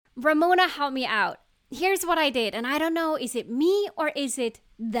Ramona, help me out. Here's what I did, and I don't know, is it me or is it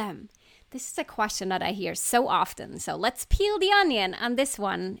them? This is a question that I hear so often. So let's peel the onion on this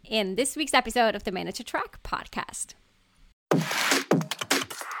one in this week's episode of the Manage Your Track podcast.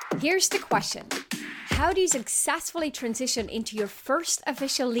 Here's the question. How do you successfully transition into your first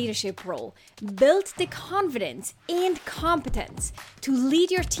official leadership role, build the confidence and competence to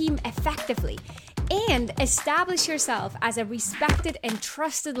lead your team effectively, and establish yourself as a respected and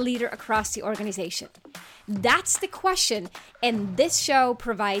trusted leader across the organization? That's the question, and this show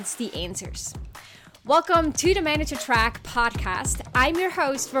provides the answers. Welcome to the Manage Your Track podcast. I'm your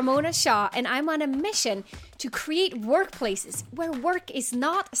host, Ramona Shaw, and I'm on a mission to create workplaces where work is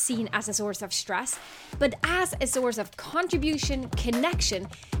not seen as a source of stress, but as a source of contribution, connection,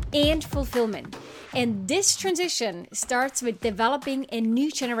 and fulfillment. And this transition starts with developing a new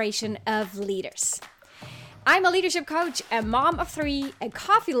generation of leaders. I'm a leadership coach, a mom of 3, a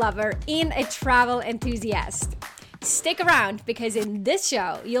coffee lover, and a travel enthusiast. Stick around because in this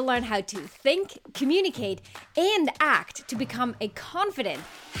show, you'll learn how to think, communicate, and act to become a confident,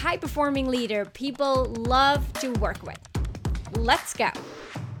 high-performing leader people love to work with. Let's go.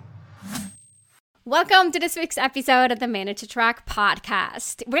 Welcome to this week's episode of the Manage Your Track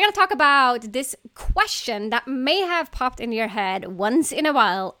podcast. We're going to talk about this question that may have popped in your head once in a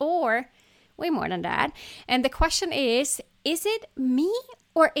while, or way more than that. And the question is it me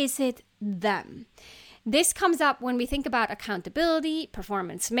or is it them? This comes up when we think about accountability,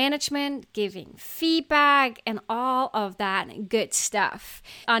 performance management, giving feedback, and all of that good stuff.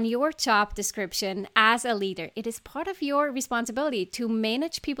 On your job description as a leader, it is part of your responsibility to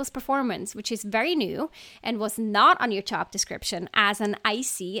manage people's performance, which is very new and was not on your job description as an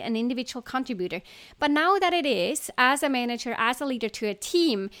IC, an individual contributor. But now that it is, as a manager, as a leader to a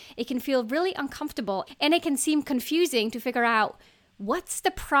team, it can feel really uncomfortable and it can seem confusing to figure out, what's the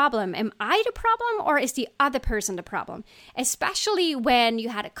problem? Am I the problem or is the other person the problem? Especially when you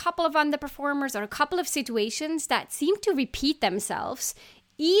had a couple of underperformers or a couple of situations that seem to repeat themselves,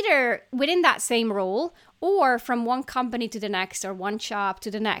 either within that same role or from one company to the next or one job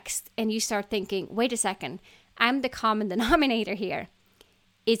to the next. And you start thinking, wait a second, I'm the common denominator here.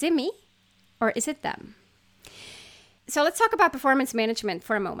 Is it me or is it them? So let's talk about performance management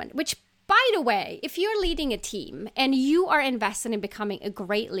for a moment, which, by the way, if you're leading a team and you are invested in becoming a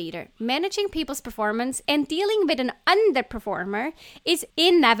great leader, managing people's performance and dealing with an underperformer is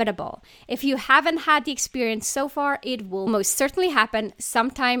inevitable. If you haven't had the experience so far, it will most certainly happen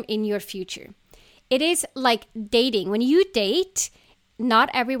sometime in your future. It is like dating. When you date,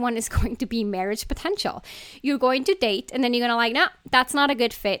 not everyone is going to be marriage potential. You're going to date and then you're going to no, that's not a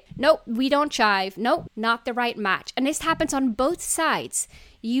good fit. Nope, we don't jive. Nope, not the right match. And this happens on both sides.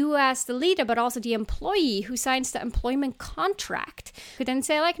 You as the leader, but also the employee who signs the employment contract could then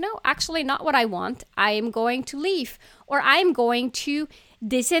say no, actually not what I want. I am going to leave or I'm going to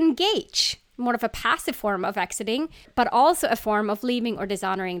disengage. More of a passive form of exiting, but also a form of leaving or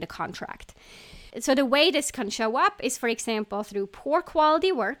dishonoring the contract. So the way this can show up is, for example, through poor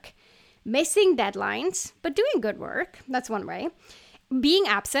quality work, missing deadlines, but doing good work. That's one way. Being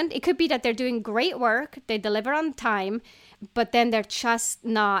absent. It could be that they're doing great work, they deliver on time, but then they're just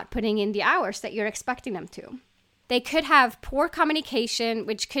not putting in the hours that you're expecting them to. They could have poor communication,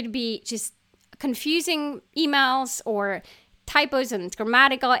 which could be just confusing emails or typos and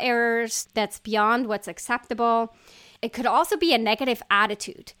grammatical errors that's beyond what's acceptable. It could also be a negative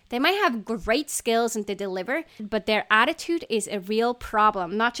attitude. They might have great skills and they deliver, but their attitude is a real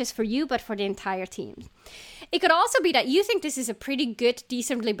problem, not just for you, but for the entire team. It could also be that you think this is a pretty good,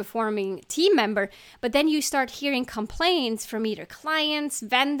 decently performing team member, but then you start hearing complaints from either clients,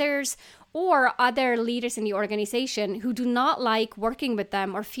 vendors, or other leaders in the organization who do not like working with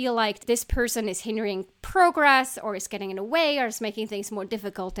them or feel like this person is hindering progress or is getting in the way or is making things more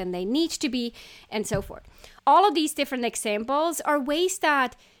difficult than they need to be, and so forth. All of these different examples are ways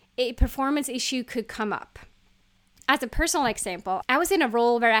that a performance issue could come up. As a personal example, I was in a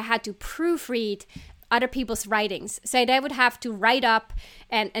role where I had to proofread other people's writings. So I would have to write up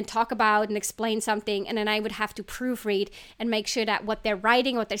and talk about and explain something, and then I would have to proofread and make sure that what they're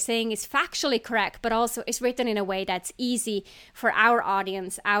writing, what they're saying is factually correct, but also is written in a way that's easy for our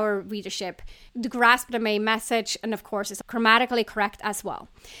audience, our readership, to grasp the main message, and of course is grammatically correct as well.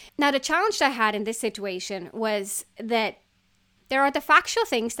 Now, the challenge I had in this situation was that There are the factual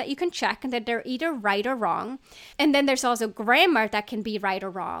things that you can check and that they're either right or wrong. And then there's also grammar that can be right or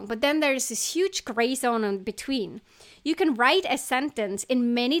wrong. But then there's this huge gray zone in between. You can write a sentence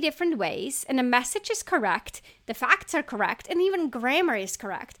in many different ways, and the message is correct, the facts are correct, and even grammar is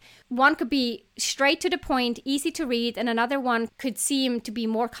correct. One could be straight to the point, easy to read, and another one could seem to be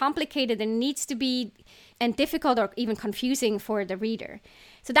more complicated than it needs to be, and difficult or even confusing for the reader.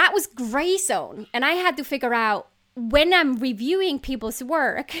 So that was gray zone, and I had to figure out, when I'm reviewing people's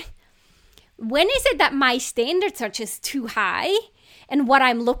work, when is it that my standards are just too high? And what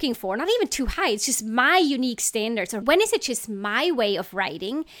I'm looking for, not even too high, it's just my unique standards. Or when is it just my way of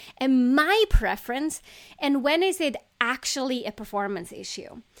writing and my preference? And when is it actually a performance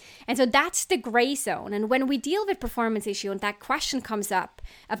issue? And so that's the gray zone. And when we deal with performance issue and that question comes up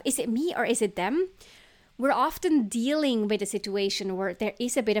of, is it me or is it them? We're often dealing with a situation where there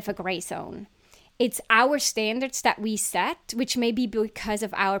is a bit of a gray zone. It's our standards that we set, which may be because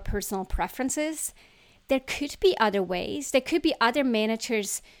of our personal preferences. There could be other ways. There could be other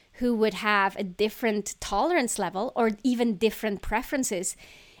managers who would have a different tolerance level or even different preferences,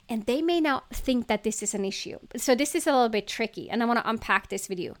 and they may not think that this is an issue. So this is a little bit tricky, and I want to unpack this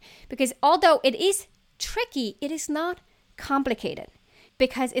with you, because although it is tricky, it is not complicated.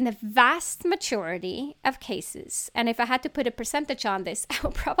 Because in the vast majority of cases, and if I had to put a percentage on this, I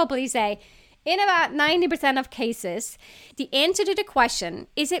would probably say in about 90% of cases, the answer to the question,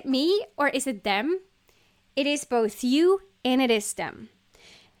 is it me or is it them? It is both you and it is them.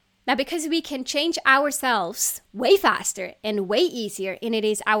 Now, because we can change ourselves way faster and way easier, and it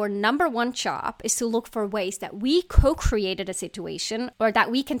is our number one job is to look for ways that we co-created a situation or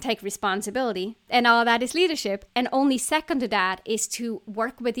that we can take responsibility. And all of that is leadership. And only second to that is to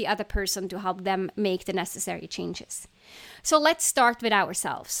work with the other person to help them make the necessary changes. So let's start with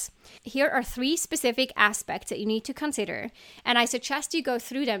ourselves. Here are 3 specific aspects that you need to consider, and I suggest you go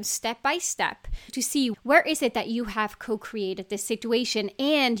through them step by step to see where is it that you have co-created this situation,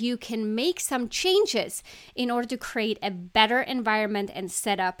 and you can make some changes in order to create a better environment and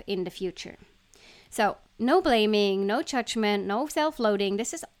setup in the future. So no blaming, no judgment, no self-loathing.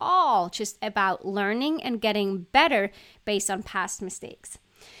 This is all just about learning and getting better based on past mistakes.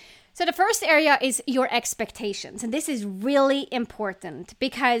 So the first area is your expectations. And this is really important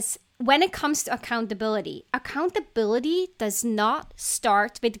because when it comes to accountability does not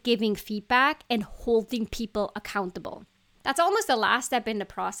start with giving feedback and holding people accountable. That's almost the last step in the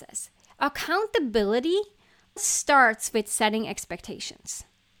process. Accountability starts with setting expectations.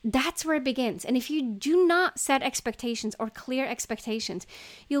 That's where it begins. And if you do not set expectations or clear expectations,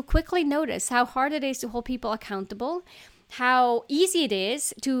 you'll quickly notice how hard it is to hold people accountable, how easy it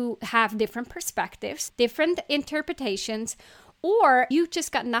is to have different perspectives, different interpretations, or you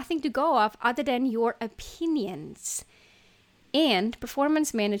just got nothing to go off other than your opinions. And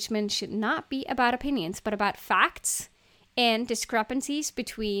performance management should not be about opinions, but about facts and discrepancies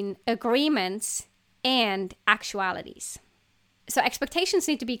between agreements and actualities. So expectations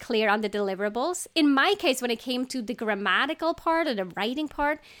need to be clear on the deliverables. In my case, when it came to the grammatical part or the writing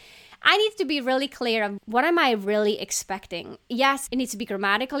part, I need to be really clear on what am I really expecting. Yes, it needs to be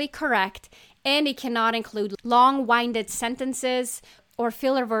grammatically correct, and it cannot include long-winded sentences or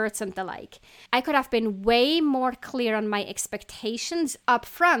filler words and the like. I could have been way more clear on my expectations up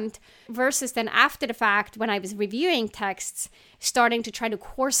front versus then after the fact when I was reviewing texts, starting to try to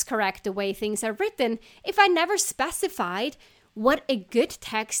course correct the way things are written if I never specified what a good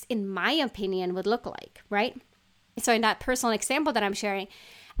text, in my opinion, would look like, right? So in that personal example that I'm sharing,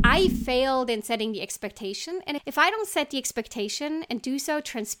 I failed in setting the expectation. And if I don't set the expectation and do so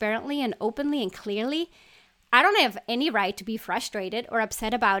transparently and openly and clearly, I don't have any right to be frustrated or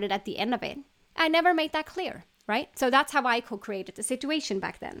upset about it at the end of it. I never made that clear, right? So that's how I co-created the situation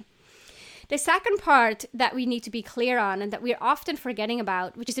back then. The second part that we need to be clear on and that we're often forgetting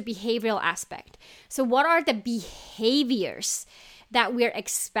about, which is the behavioral aspect. So what are the behaviors that we're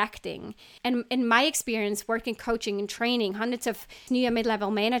expecting? And in my experience, working, coaching, and training hundreds of new and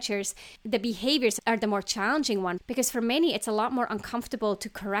mid-level managers, the behaviors are the more challenging one, because for many, it's a lot more uncomfortable to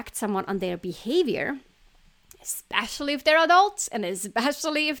correct someone on their behavior, especially if they're adults and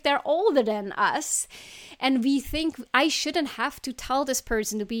especially if they're older than us. And we think, I shouldn't have to tell this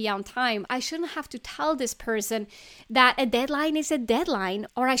person to be on time. I shouldn't have to tell this person that a deadline is a deadline.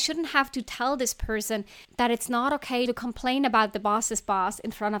 Or I shouldn't have to tell this person that it's not okay to complain about the boss's boss in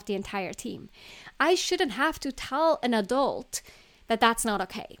front of the entire team. I shouldn't have to tell an adult that that's not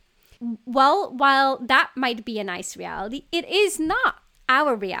okay. Well, while that might be a nice reality, it is not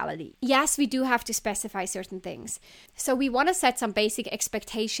our reality. Yes, we do have to specify certain things. So we want to set some basic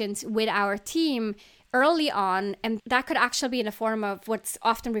expectations with our team early on, and that could actually be in the form of what's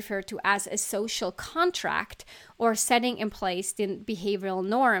often referred to as a social contract, or setting in place the behavioral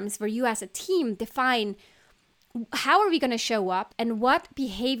norms where you as a team define how are we going to show up and what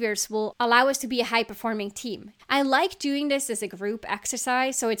behaviors will allow us to be a high-performing team. I like doing this as a group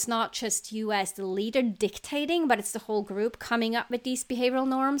exercise, so it's not just you as the leader dictating, but it's the whole group coming up with these behavioral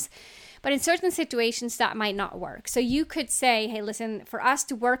norms. But in certain situations, that might not work. So you could say, hey, listen, for us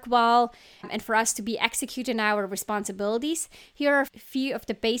to work well and for us to be executing our responsibilities, here are a few of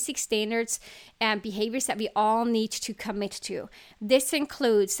the basic standards and behaviors that we all need to commit to. This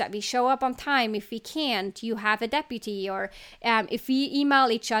includes that we show up on time. If we can't, you have a deputy. Or if we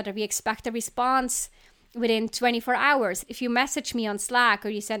email each other, we expect a response within 24 hours. If you message me on Slack or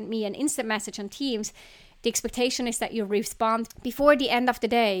you send me an instant message on Teams, the expectation is that you respond before the end of the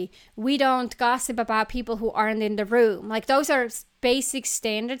day. We don't gossip about people who aren't in the room. Like, those are basic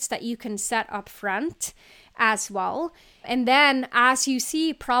standards that you can set up front as well. And then as you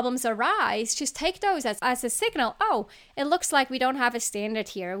see problems arise, just take those as a signal. Oh, it looks like we don't have a standard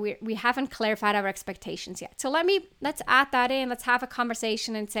here. We haven't clarified our expectations yet. So let's add that in. Let's have a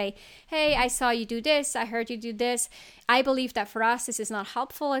conversation and say, hey, I saw you do this. I heard you do this. I believe that for us, this is not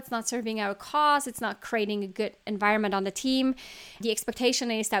helpful. It's not serving our cause. It's not creating a good environment on the team. The expectation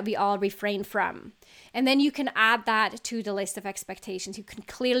is that we all refrain from. And then you can add that to the list of expectations. You can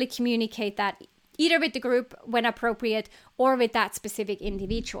clearly communicate that either with the group when appropriate or with that specific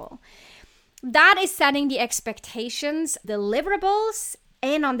individual. That is setting the expectations, deliverables,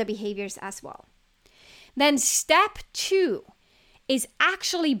 and on the behaviors as well. Then step 2 is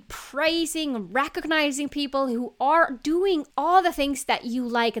actually praising, recognizing people who are doing all the things that you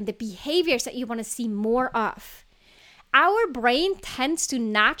like and the behaviors that you want to see more of. Our brain tends to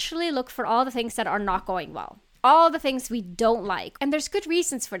naturally look for all the things that are not going well, all the things we don't like. And there's good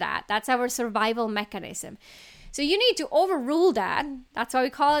reasons for that. That's our survival mechanism. So you need to overrule that. That's why we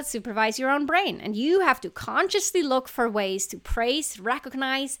call it supervise your own brain. And you have to consciously look for ways to praise,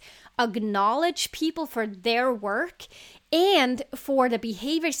 recognize, acknowledge people for their work and for the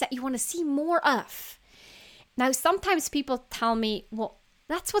behaviors that you want to see more of. Now, sometimes people tell me, well,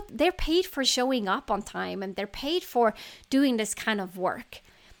 that's what they're paid for, showing up on time, and they're paid for doing this kind of work.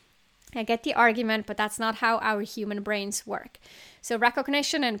 I get the argument, but that's not how our human brains work. So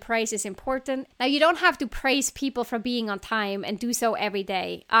recognition and praise is important. Now, you don't have to praise people for being on time and do so every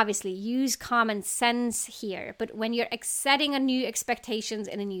day. Obviously, use common sense here. But when you're setting a new expectations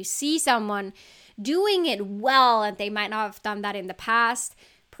and then you see someone doing it well and they might not have done that in the past,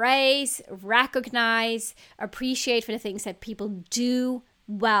 praise, recognize, appreciate for the things that people do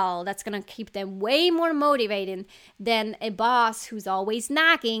well. That's going to keep them way more motivated than a boss who's always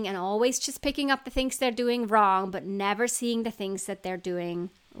nagging and always just picking up the things they're doing wrong, but never seeing the things that they're doing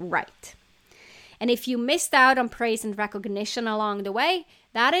right. And if you missed out on praise and recognition along the way,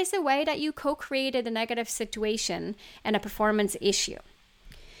 that is a way that you co-created a negative situation and a performance issue.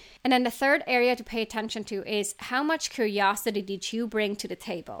 And then the third area to pay attention to is how much curiosity did you bring to the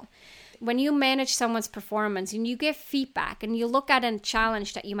table? When you manage someone's performance and you give feedback and you look at a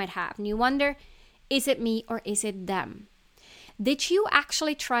challenge that you might have and you wonder, is it me or is it them? Did you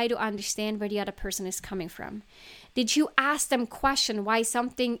actually try to understand where the other person is coming from? Did you ask them question why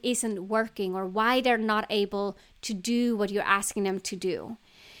something isn't working or why they're not able to do what you're asking them to do?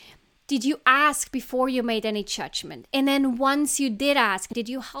 Did you ask before you made any judgment? And then once you did ask, did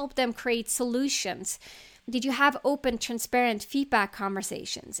you help them create solutions? Did you have open, transparent feedback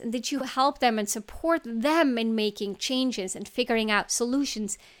conversations? And did you help them and support them in making changes and figuring out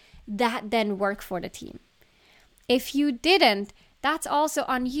solutions that then work for the team? If you didn't, that's also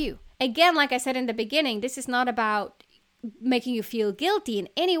on you. Again, like I said in the beginning, this is not about making you feel guilty in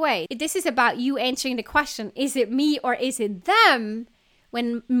any way. This is about you answering the question, is it me or is it them?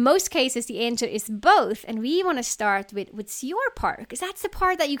 When in most cases, the answer is both. And we want to start with what's your part, because that's the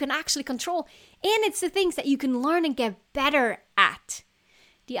part that you can actually control. And it's the things that you can learn and get better at.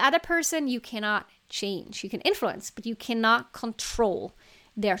 The other person, you cannot change. You can influence, but you cannot control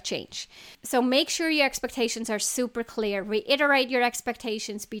their change. So make sure your expectations are super clear. Reiterate your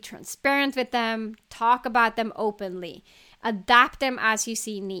expectations. Be transparent with them. Talk about them openly. Adapt them as you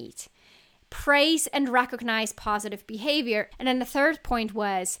see need. Praise and recognize positive behavior. And then the third point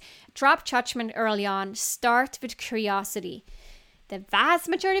was drop judgment early on. Start with curiosity. The vast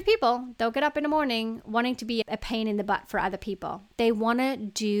majority of people don't get up in the morning wanting to be a pain in the butt for other people. They want to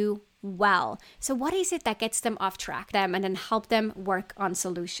do well. So what is it that gets them off track and then help them work on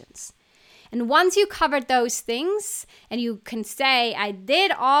solutions? And once you covered those things and you can say, I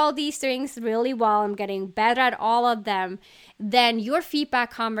did all these things really well, I'm getting better at all of them, then your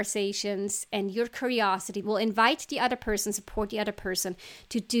feedback conversations and your curiosity will invite the other person, support the other person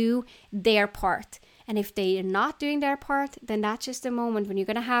to do their part. And if they are not doing their part, then that's just a moment when you're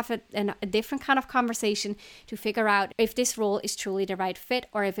going to have a different kind of conversation to figure out if this role is truly the right fit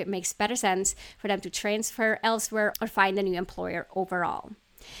or if it makes better sense for them to transfer elsewhere or find a new employer overall.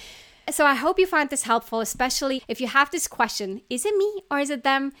 So I hope you find this helpful, especially if you have this question, is it me or is it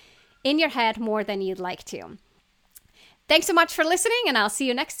them, in your head more than you'd like to? Thanks so much for listening, and I'll see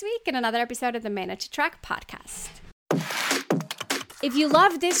you next week in another episode of the Manage to Track podcast. If you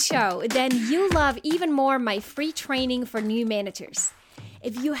love this show, then you love even more my free training for new managers.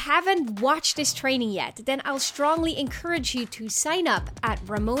 If you haven't watched this training yet, then I'll strongly encourage you to sign up at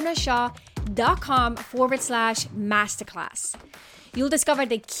ramonashaw.com/masterclass. You'll discover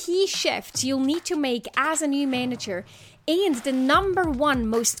the key shifts you'll need to make as a new manager and the number one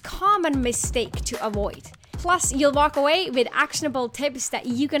most common mistake to avoid. Plus, you'll walk away with actionable tips that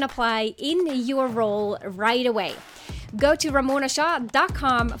you can apply in your role right away. Go to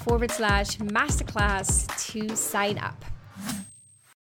ramonashaw.com/masterclass to sign up.